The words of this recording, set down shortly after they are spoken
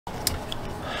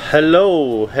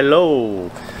Hello,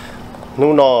 hello.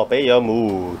 Nuno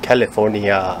Bayamu,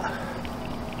 California.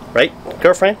 Right,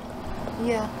 girlfriend?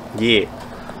 Yeah. Yeah.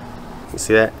 You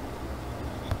see that?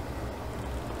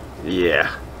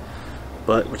 Yeah.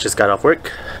 But we just got off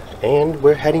work and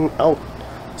we're heading out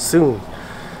soon.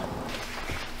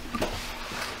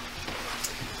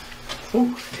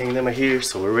 Ooh, hang them here,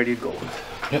 so we're ready to go.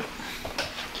 Yep.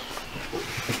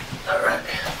 Alright.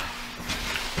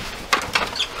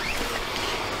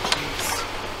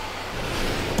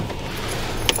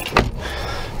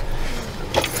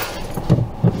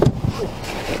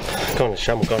 Con là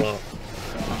sao một con lo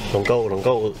lòng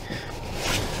câu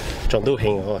chọn tu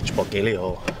hình ho chụp cái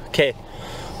liệu. Okay,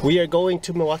 we are going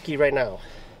to Milwaukee right now.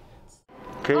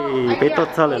 Okay, bé tốt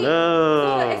sao rồi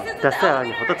đó. Tại sao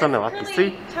anh họ tốt Milwaukee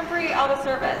xí? Temporary out of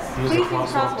service. Please use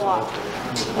crosswalk.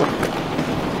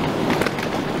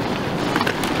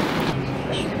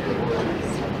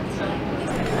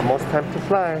 Almost time to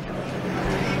fly.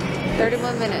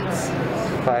 31 minutes.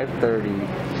 5:30.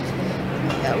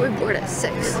 Yeah, we're bored at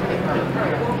 6.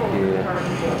 Yeah.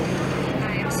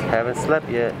 Haven't slept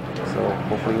yet, so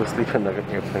hopefully we'll sleep in the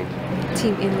airplane.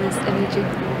 Team Endless Energy.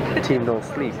 Team don't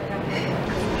sleep.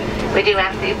 We do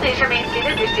ask that you please remain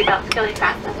seated, your seatbelt securely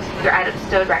fastened, your items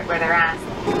stowed right where they're at.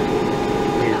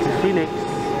 Here's to Phoenix.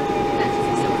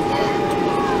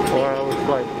 4-hour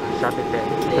flight. Shot it there.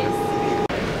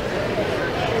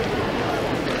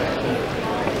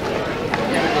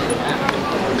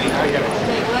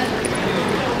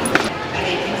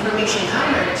 Information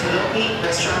counter to locate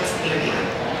restaurants near you.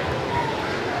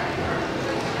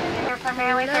 We're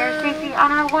primarily for safety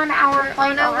on our 1-hour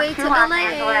flight over to Los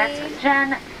Angeles.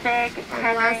 Jen, Sig,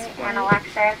 Henry, and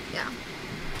Alexis.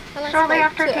 Yeah. Shortly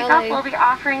after takeoff, we'll be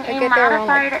offering a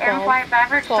modified in-flight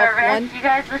beverage service. You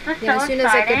guys, this is so as soon as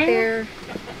I get there,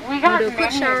 we got do a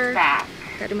quick shower, menus back.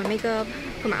 gotta do my makeup,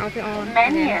 put my outfit on.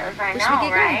 Menus, I know,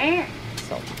 right?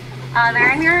 So.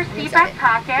 They're in your seat back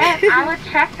pocket. I would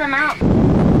check them out.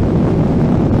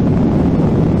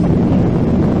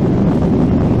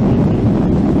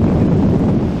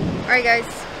 Alright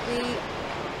guys, we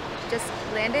just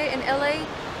landed in LA.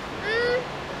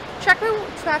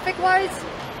 Traffic wise,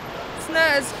 it's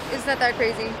not that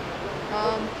crazy.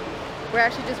 We're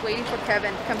actually just waiting for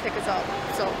Kevin to come pick us up.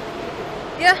 So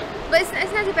yeah, but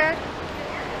it's not too bad.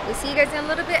 We'll see you guys in a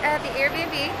little bit at the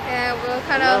Airbnb, and we'll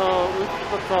kind of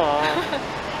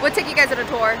we'll take you guys on a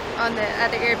tour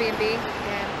at the Airbnb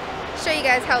and show you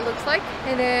guys how it looks like,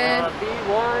 and then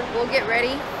we'll get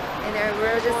ready. And then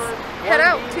we'll just head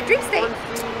out to Dreamstate.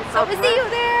 So we'll see you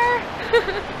there.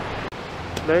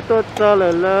 Để tốt cho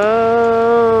là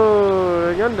lâu.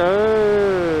 Nhắn đỡ.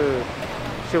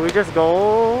 Should we just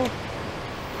go?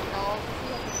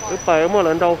 Cái phải một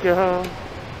lần đầu kia ha.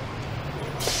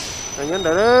 Nhắn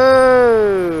đỡ đó.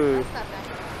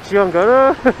 Chiều cỡ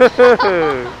đó.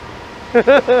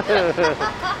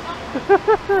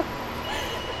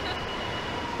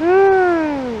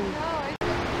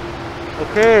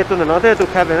 Okay, tôi nói thế to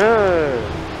Kevin.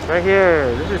 Right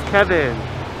here. This is Kevin.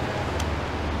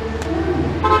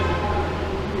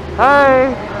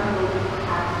 Hi.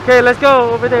 Okay, let's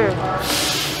go over there.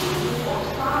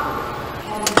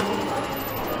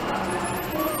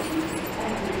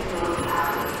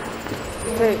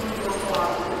 Okay.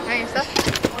 Got your stuff?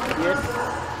 Yes.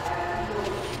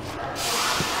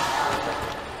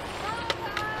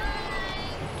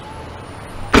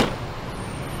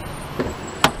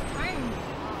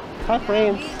 Hi,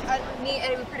 friends. Me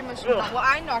and we pretty much. Well,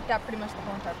 I knocked out pretty much the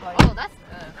whole entire flight. Oh, that's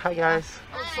good. Hi, guys.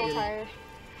 I'm so tired.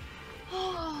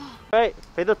 Right,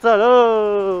 pay the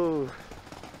hello.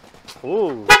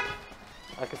 Ooh,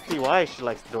 I can see why she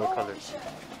likes the door color.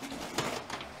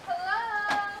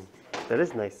 Hello. That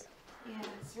is nice. Yeah,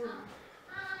 it's really.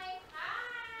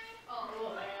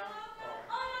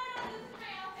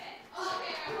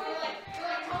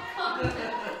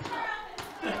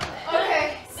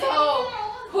 Okay, so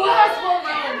who has more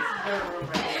rooms?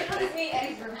 It's me,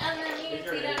 Eddie's room. And then you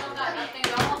see that I got nothing,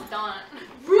 they're almost done.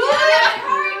 Really?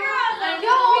 Yo,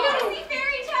 we gotta see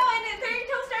Fairy Tale, and then Fairy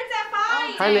Tale starts at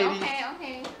 5. Hi, ladies.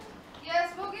 Okay. Yes,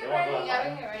 we'll get ready. Yeah,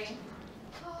 we'll get ready.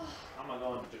 I'm gonna go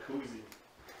in the jacuzzi.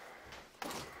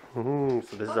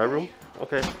 So this is our room?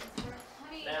 Okay.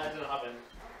 Yeah, I didn't hop in.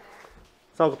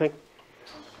 Sounds good. Hey,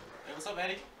 what's up,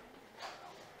 Eddie?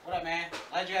 What up, man?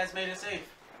 Glad you guys made it safe.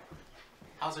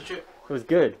 How's the trip? It was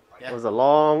good. Yeah. It was a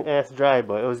long ass drive,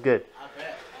 but it was good. I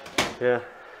bet. Yeah.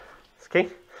 Okay.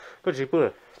 Good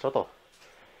job. Choto.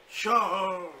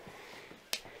 Sure.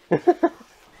 That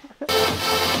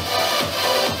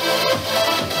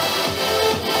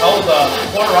was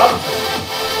Warner Robinson.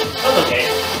 That was okay.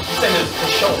 You said it was a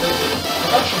show.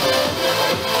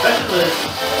 Vegetable.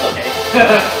 Okay.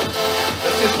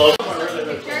 That's too slow.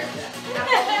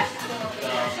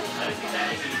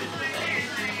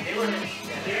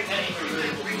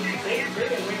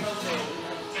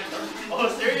 Oh,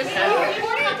 serious?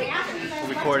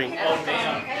 Recording. Oh,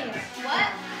 damn.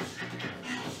 What?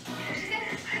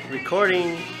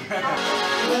 Recording.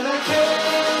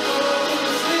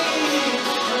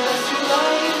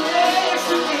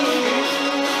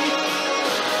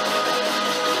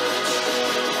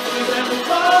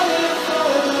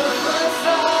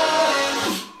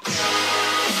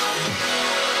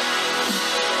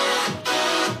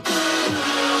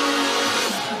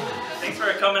 Thanks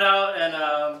for coming out and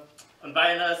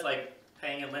inviting us, like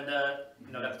Pang and Linda,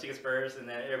 you know, got the tickets first, and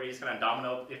then everybody just kind of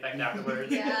domino effect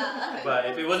afterwards. Yeah. But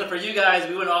if it wasn't for you guys,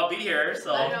 we wouldn't all be here.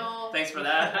 So thanks for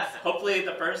that. Hopefully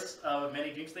the first of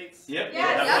many Dream States. Yep. Yeah.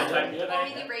 Have a good time Want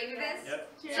tonight. me to rate you this?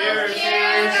 Yep. Cheers. Cheers.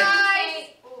 Cheers, guys.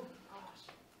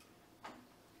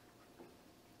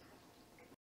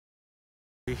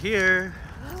 We're here.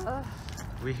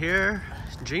 We're here.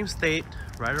 Dreamstate,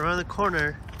 right around the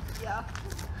corner. Yeah.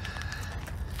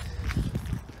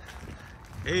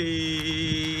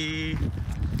 Hey.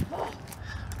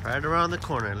 Right around the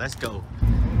corner. Let's go.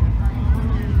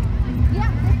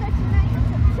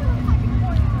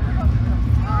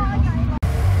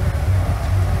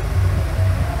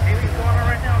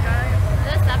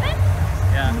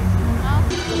 Yeah.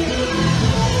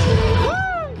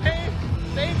 Woo! Hey,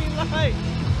 baby light.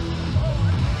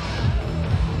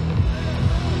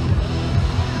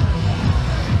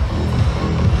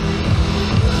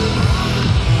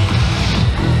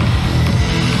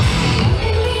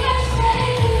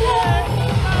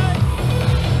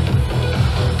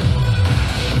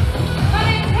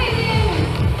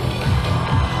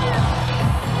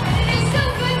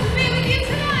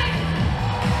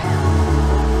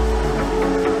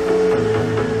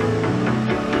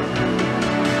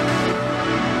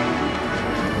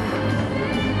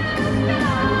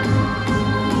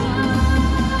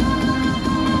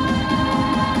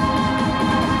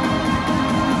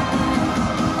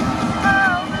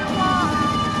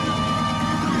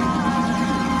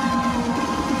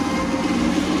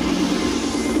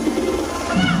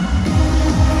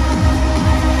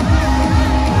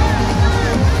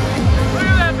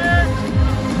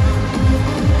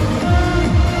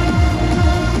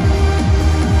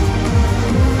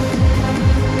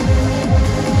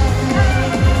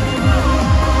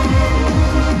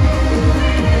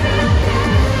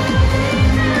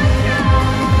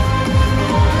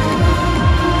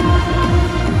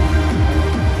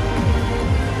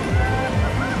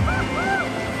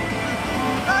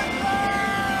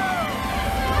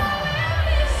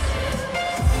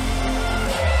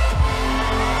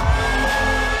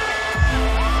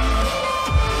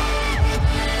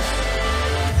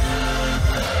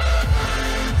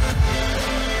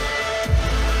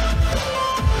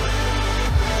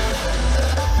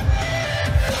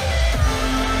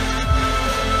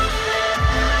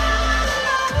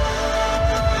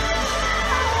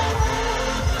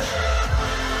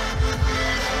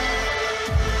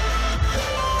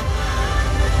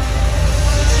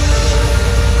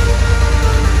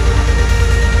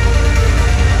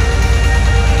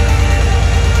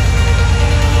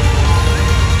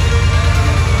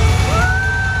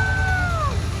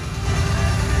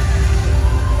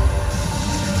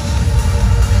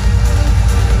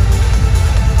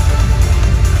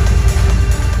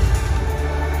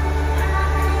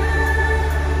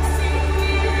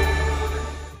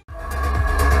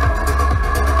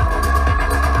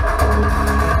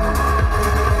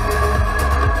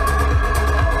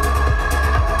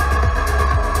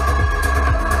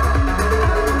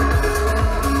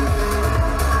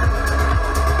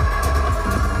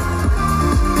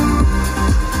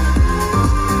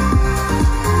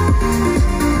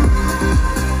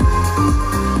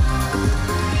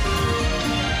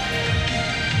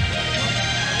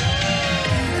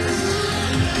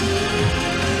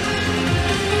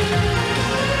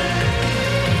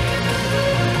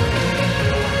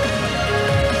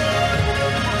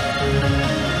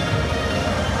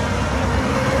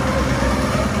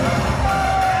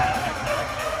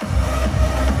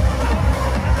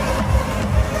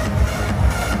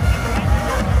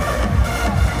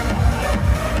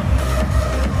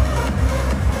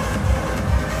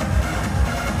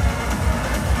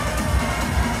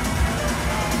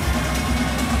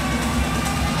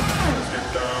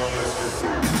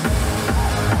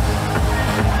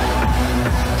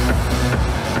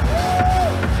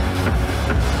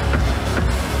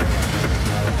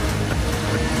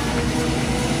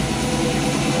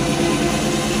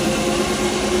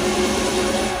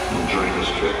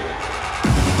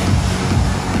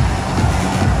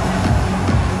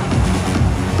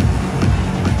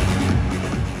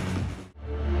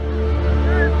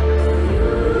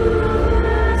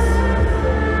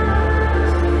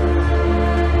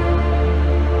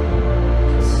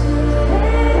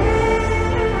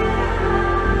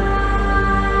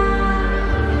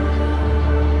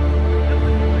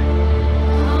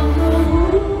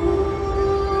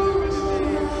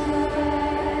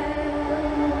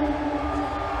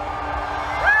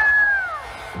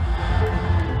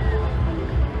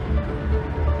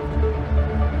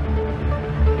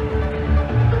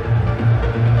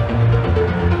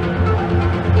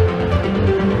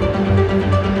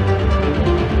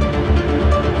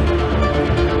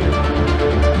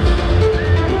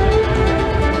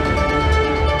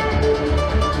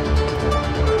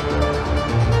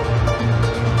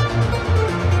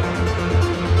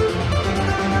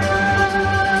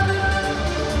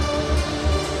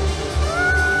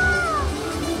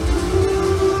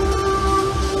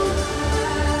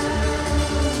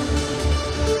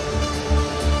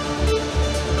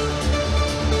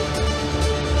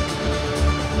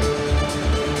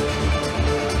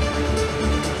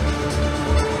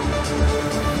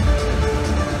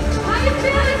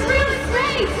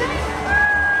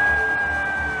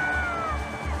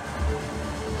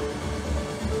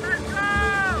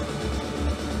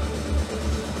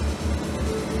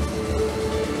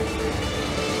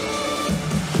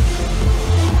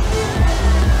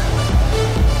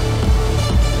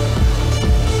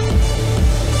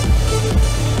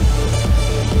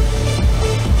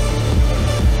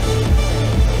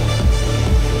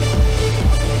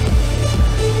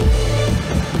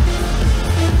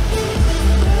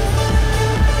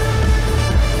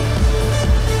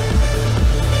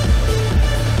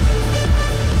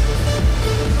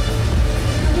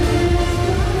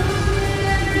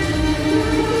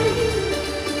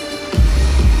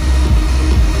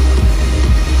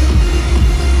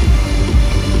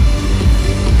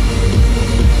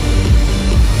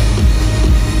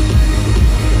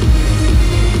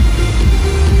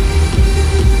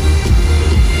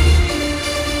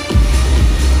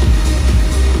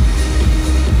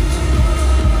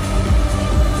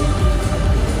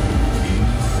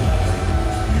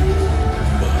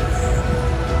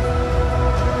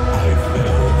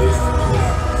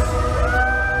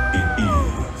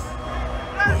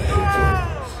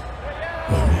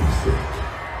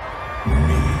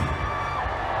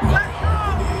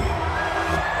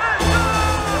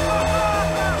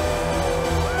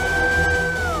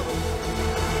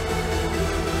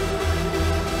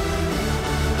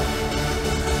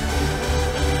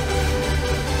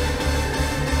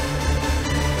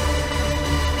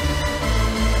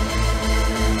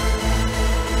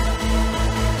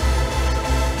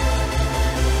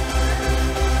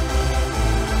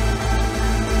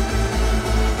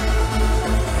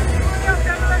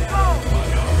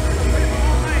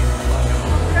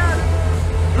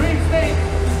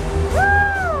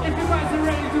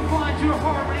 your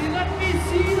harmony. Let me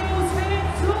see those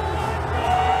hands up.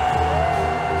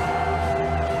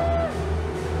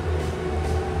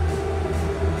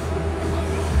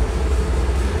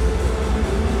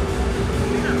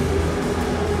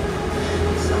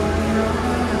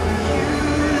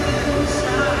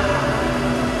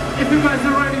 If you guys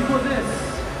are ready for this,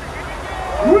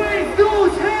 raise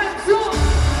those hands up!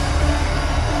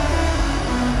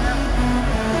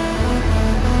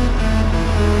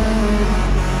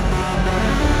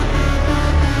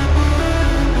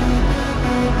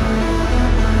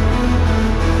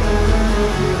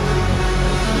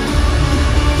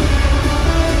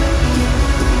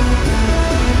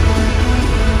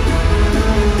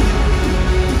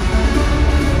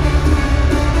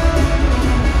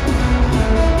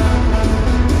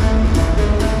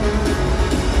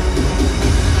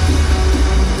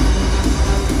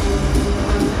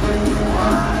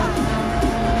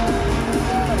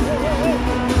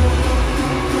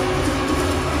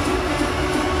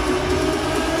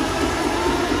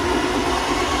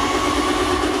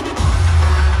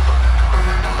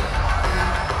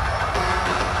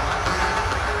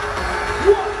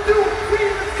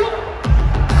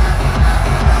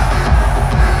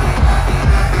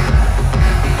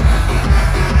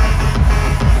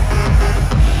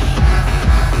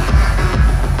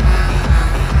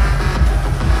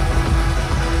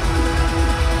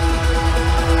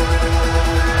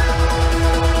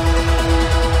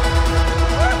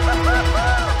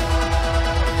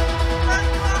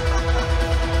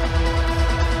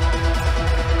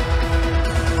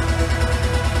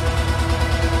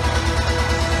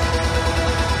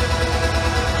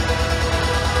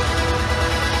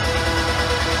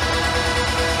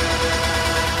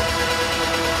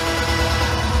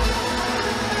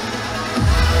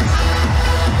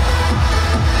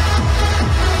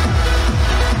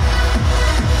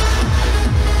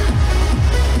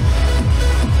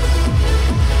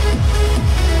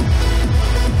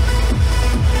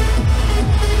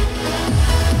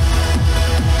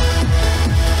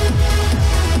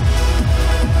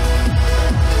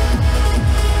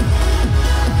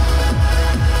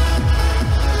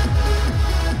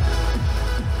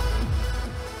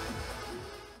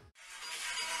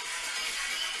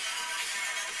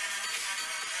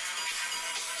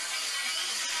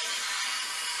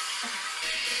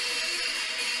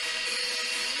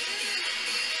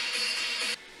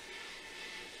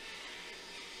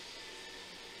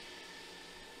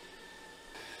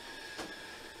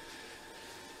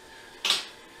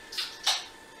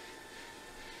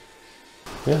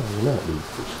 Yeah, you're not, dude.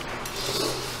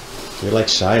 You're like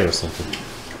shy or something.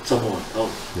 Someone. Oh.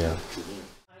 Yeah.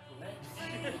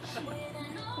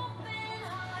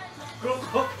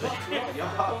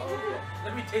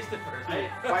 Let me taste it first.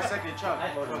 5-second chug.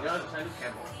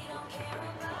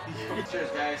 Cheers,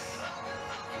 guys.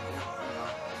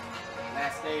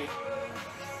 Last day,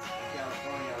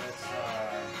 California. Let's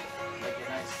make it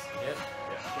nice. Yep.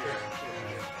 Cheers.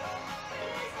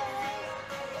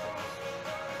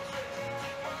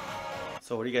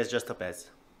 So what are you guys dressed up as?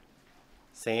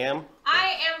 Sam?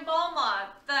 I am Bulma,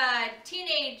 the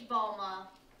teenage Bulma.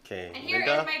 Okay. And here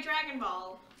Linda? is my Dragon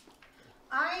Ball.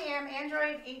 I am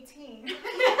Android 18. Do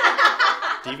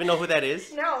you even know who that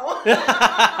is? No.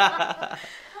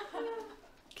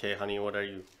 Okay, honey, what are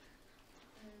you?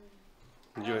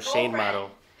 You're a Shane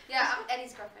model. Yeah, I'm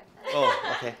Eddie's girlfriend.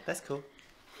 Oh, okay, that's cool.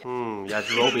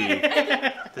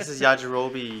 Yajirobe. This is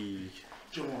Yajirobe.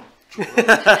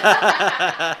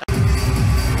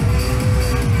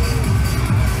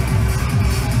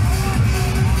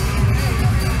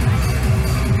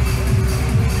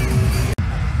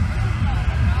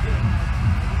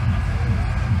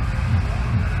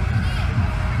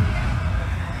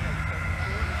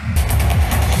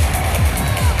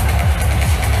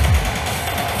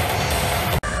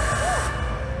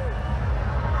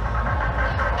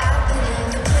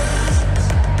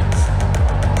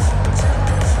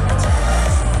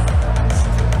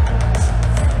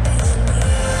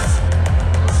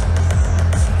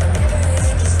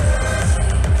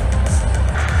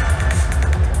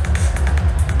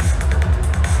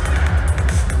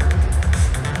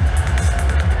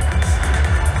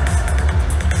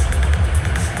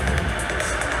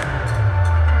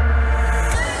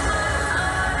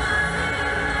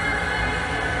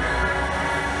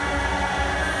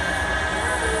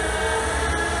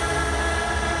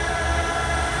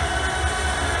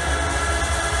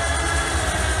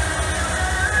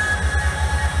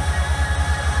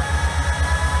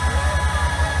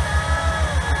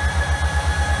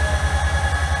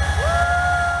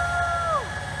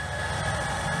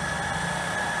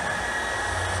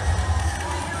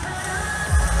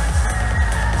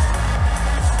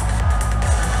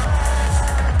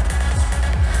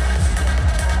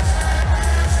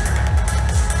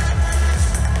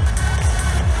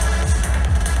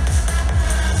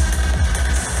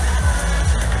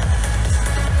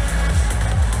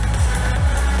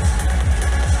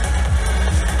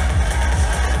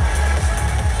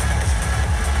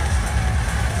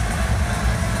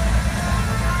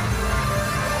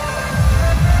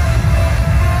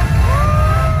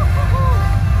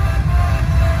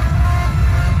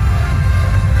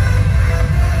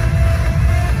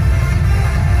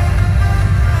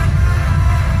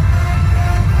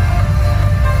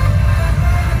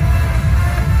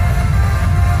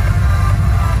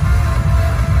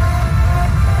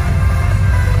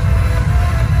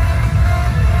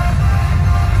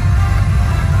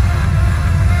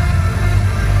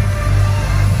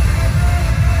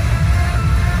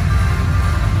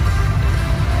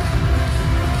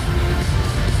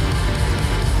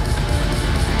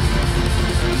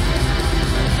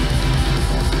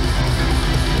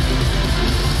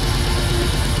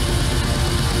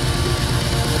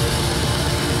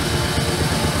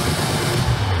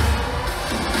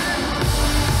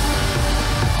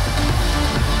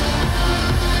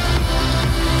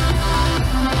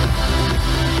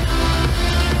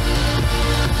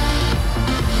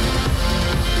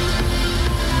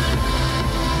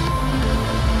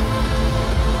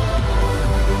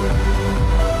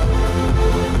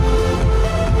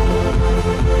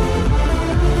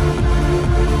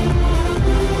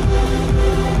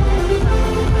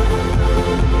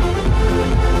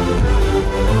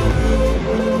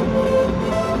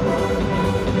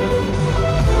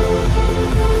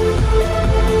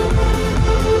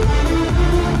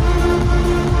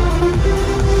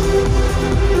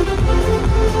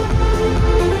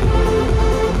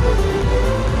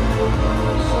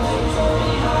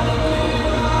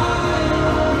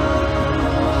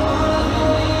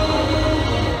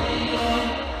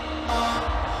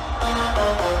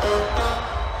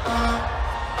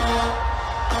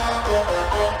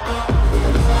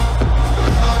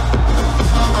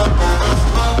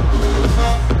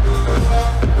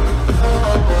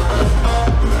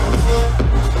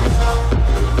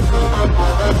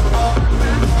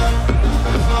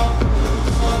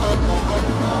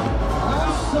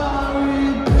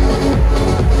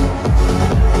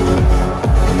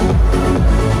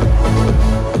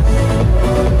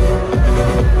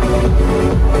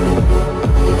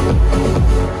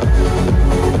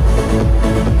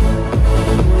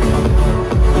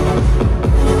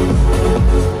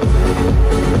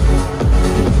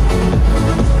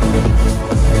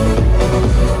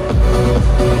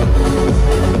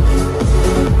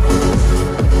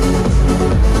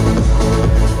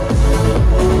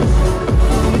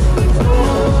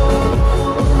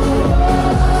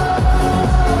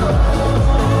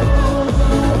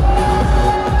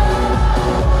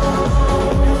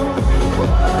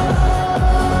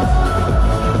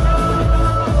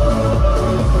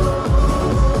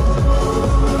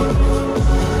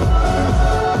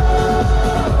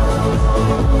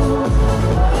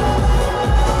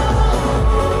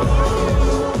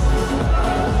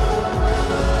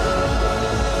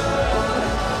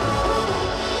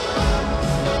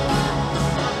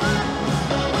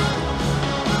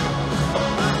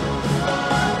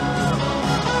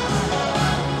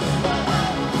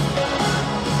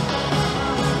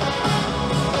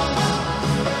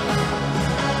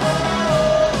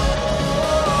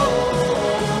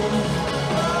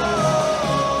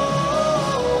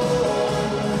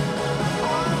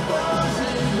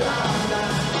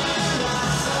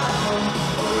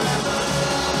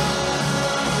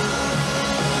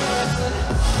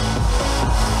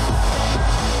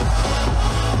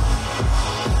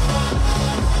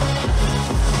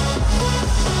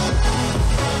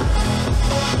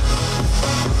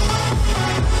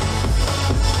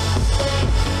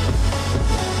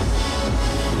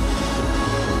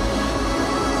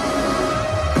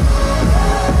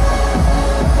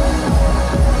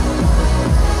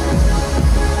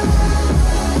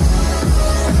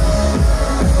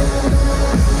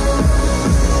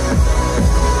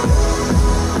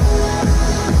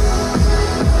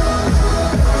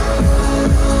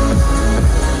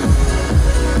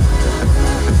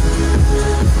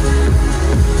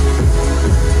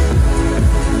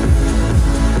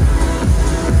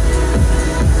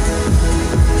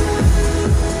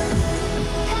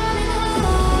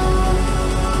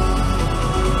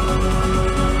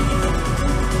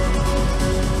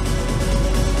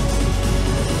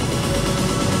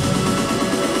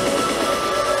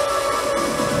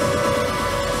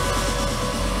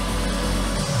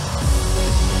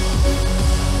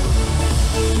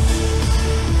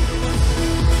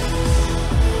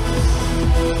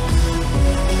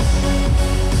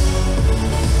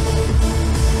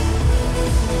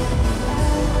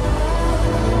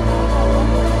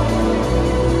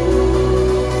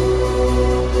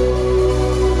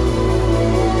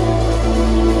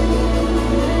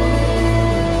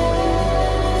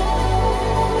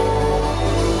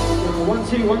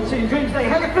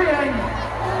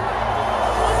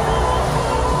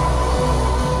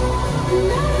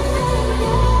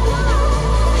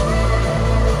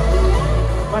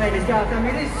 I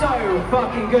mean, it's so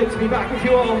fucking good to be back with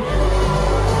you all.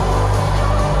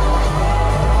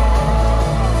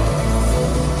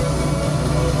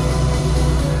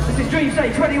 This is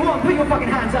Dreamstate 21, put your fucking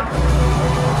hands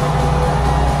up.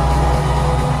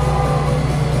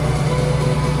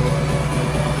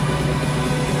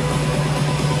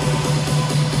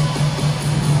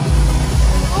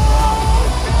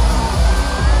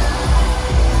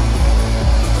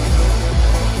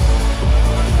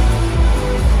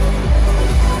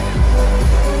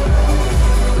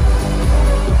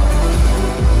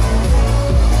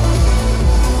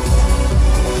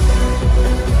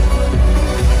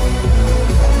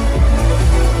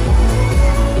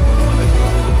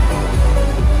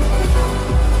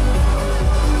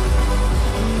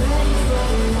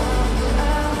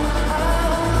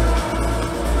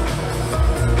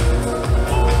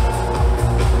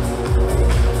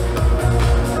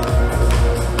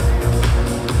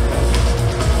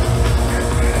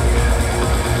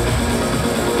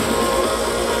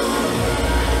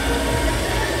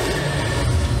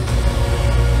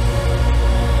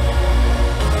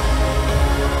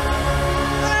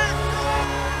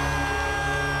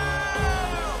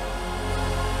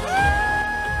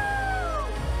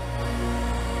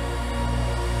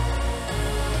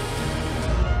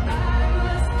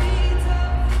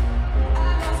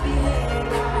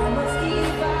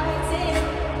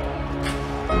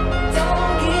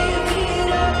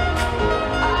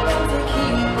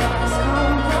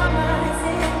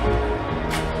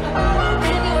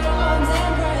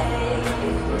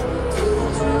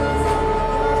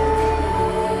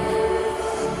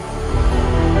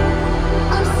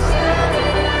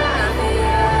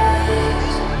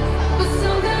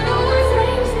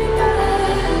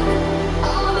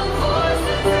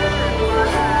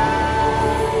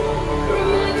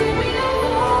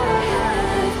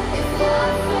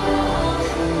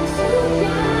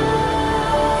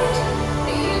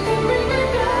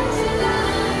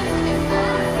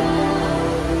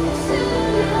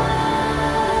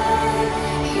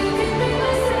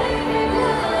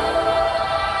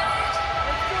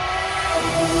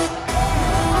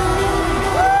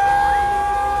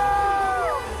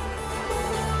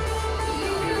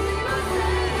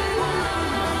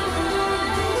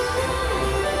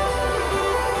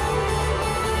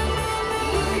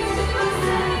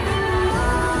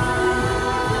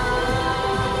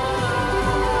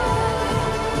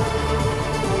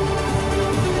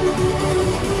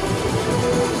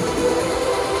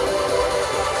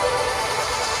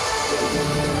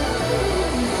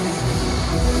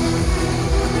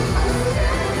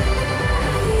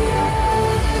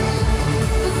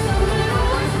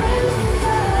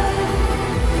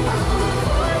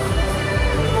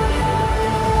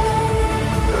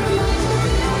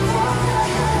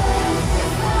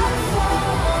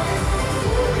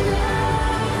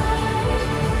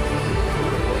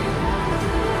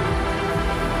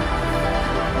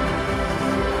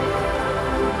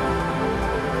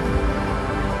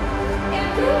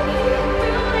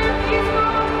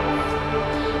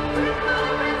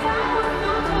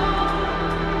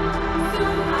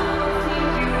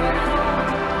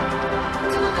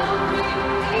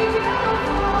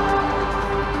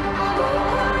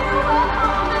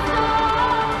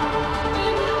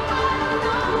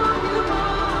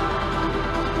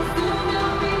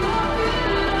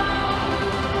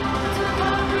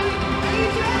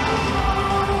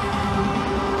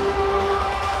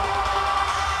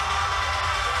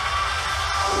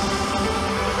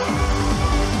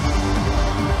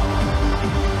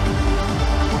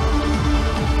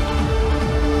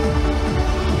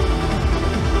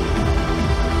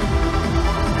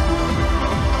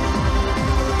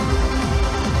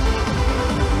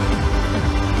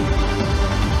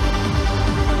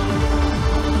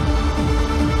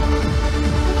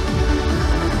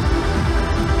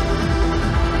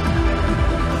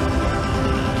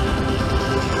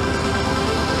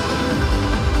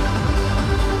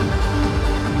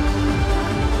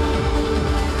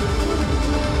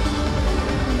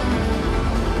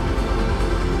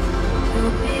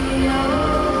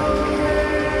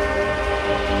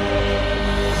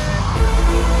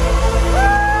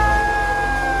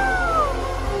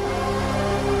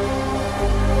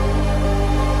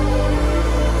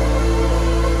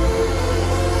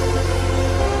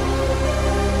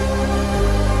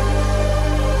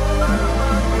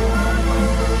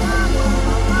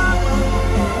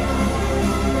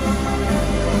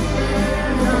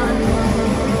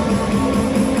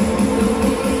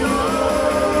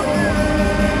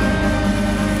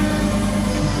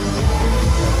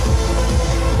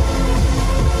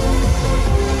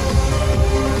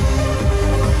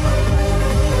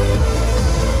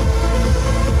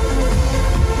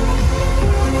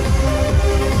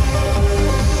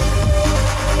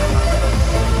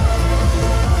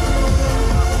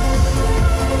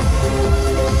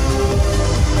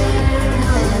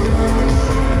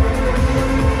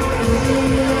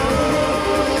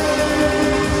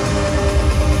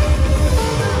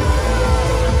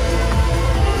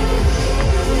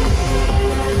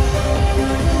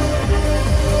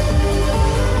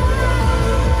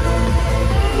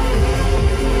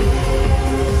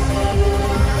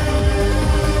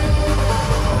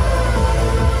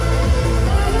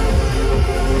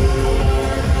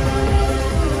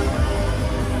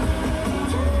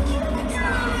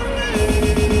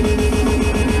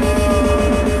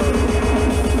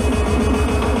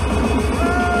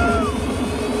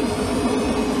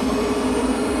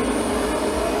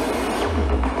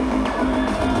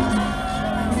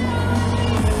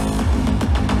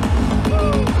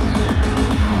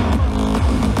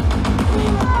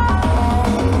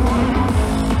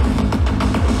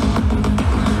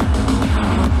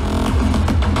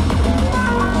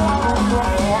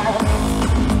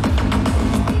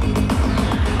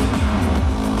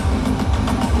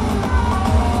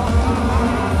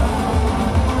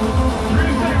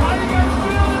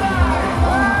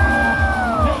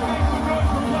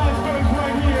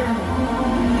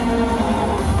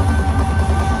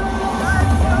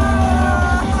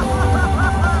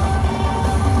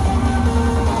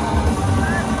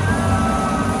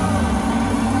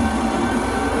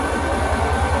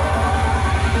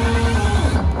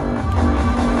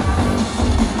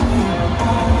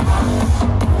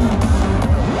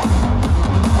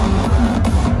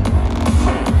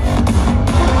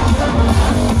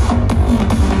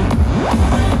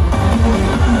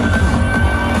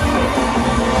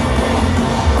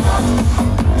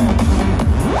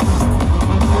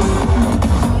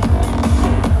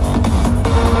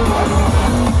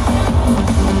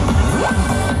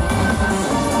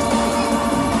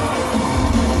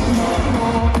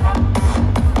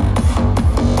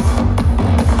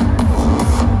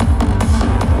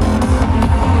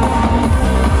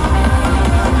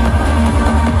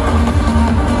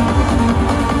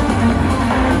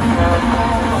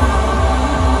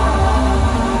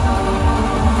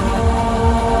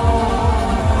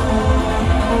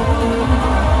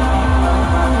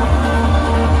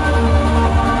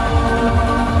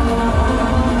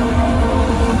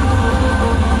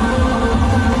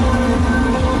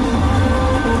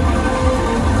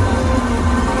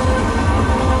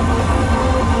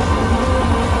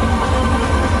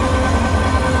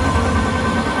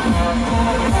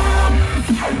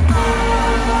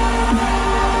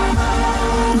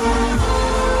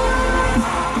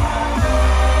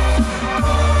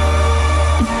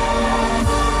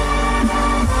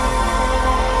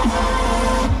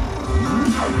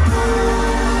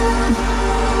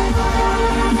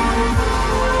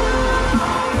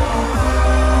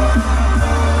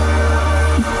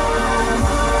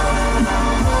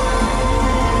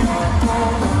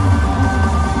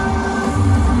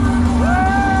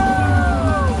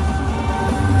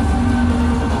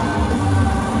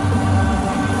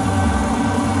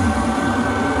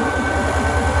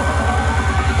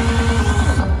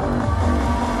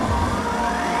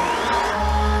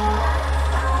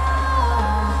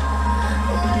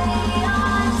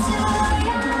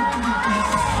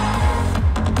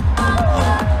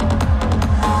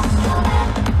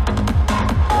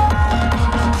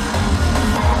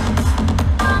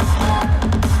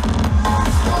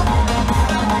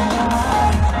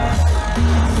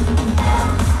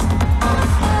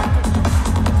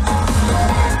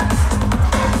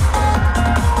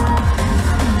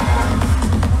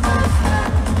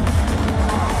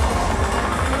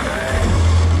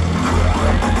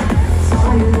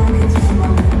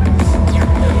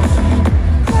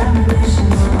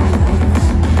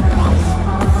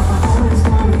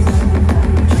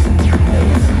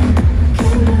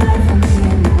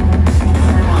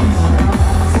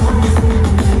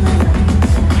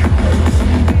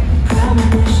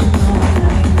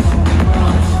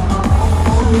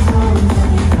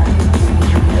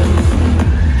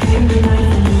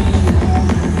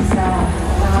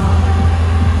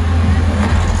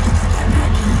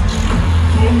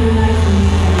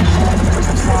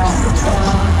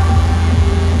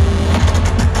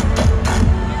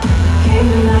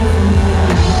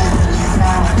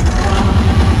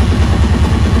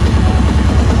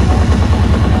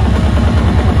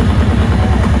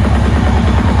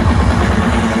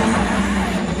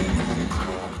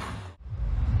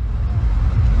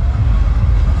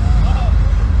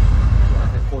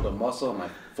 muscle in my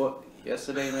foot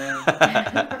yesterday, man.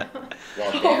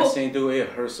 While dancing, dude, it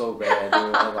hurt so bad,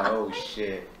 dude. I was like, oh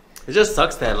shit. It just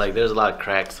sucks that like there's a lot of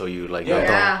cracks, so you like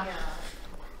Yeah.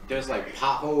 There's like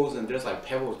potholes and there's like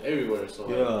pebbles everywhere. So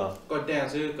Yeah. Go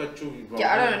dance, it got you.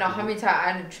 Yeah, I don't know how many times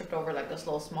I done tripped over like those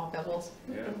little small pebbles.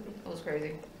 Yeah. It was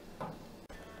crazy.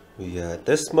 We got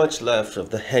this much left of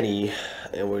the Henny,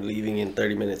 and we're leaving in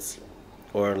 30 minutes,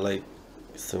 or like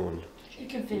soon. You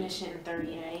can finish it in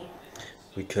 30, eh?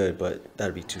 We could, but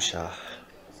that'd be too shy.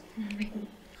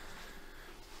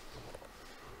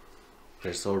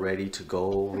 They're so ready to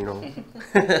go, you know.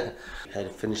 Had to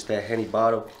finish that Henny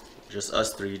bottle. Just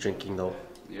us three drinking though.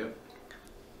 Yep.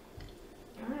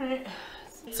 Alright.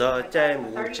 So damn,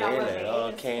 oh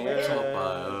damn.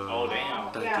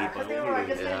 Yeah, because they were like,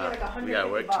 it's gonna be like 100. We gotta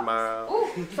work tomorrow.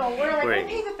 Ooh, so we're like, we'll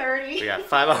pay the 30. We got a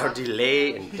 5-hour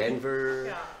delay in Denver.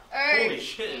 Yeah. Holy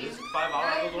shit, this is 5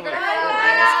 hours.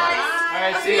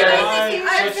 Alright, see you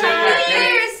guys. New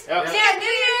Year's! Okay. Yeah,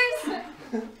 New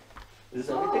Year's! Is this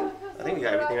everything? I think we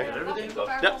got everything, right? Everything?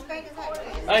 Yep.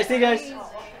 Alright, see you guys.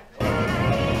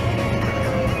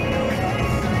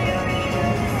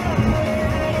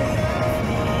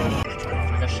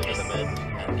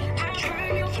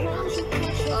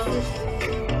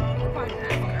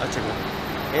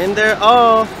 And they're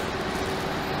off.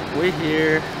 We're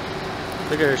here.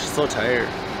 Look at her, she's so tired.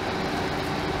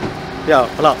 Yo,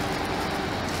 hello.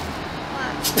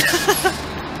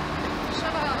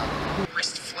 Shut up.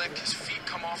 Wrist flick, his feet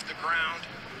come off the ground.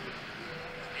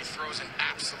 He throws an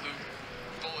absolute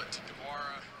bullet to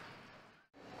Moua.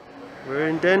 We're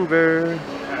in Denver.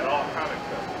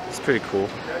 It's pretty cool.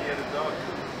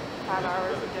 5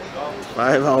 hours.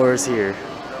 5 hours here.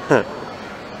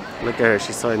 Look at her,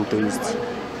 she's so enthused.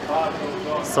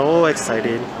 So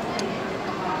excited.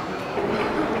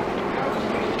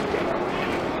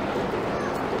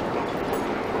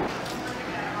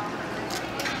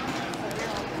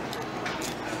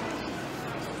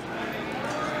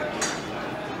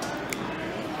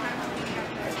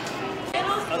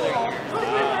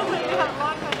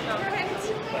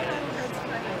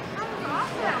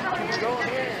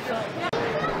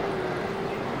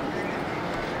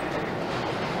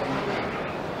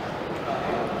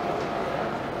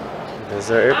 There's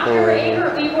our airplane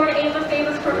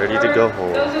ready to go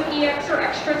home. Those with EX or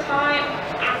extra time,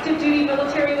 active duty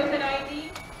military with an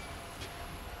ID.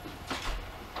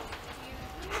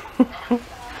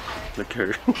 Look at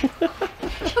her.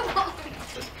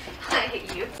 I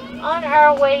hate you. On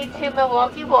our way to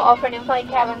Milwaukee, we'll offer an in-flight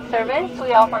cabin service.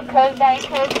 We offer Coke, Diet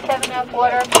Coke, 7-Up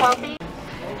water, coffee.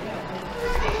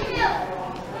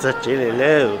 Such a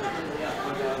low.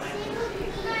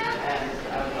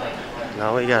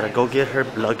 Now we gotta go get her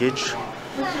luggage.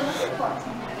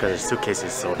 Because her suitcase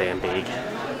is so damn big.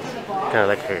 Kinda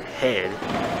like her head.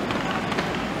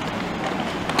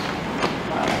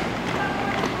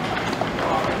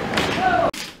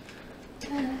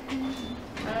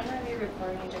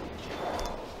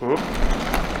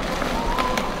 Hmm?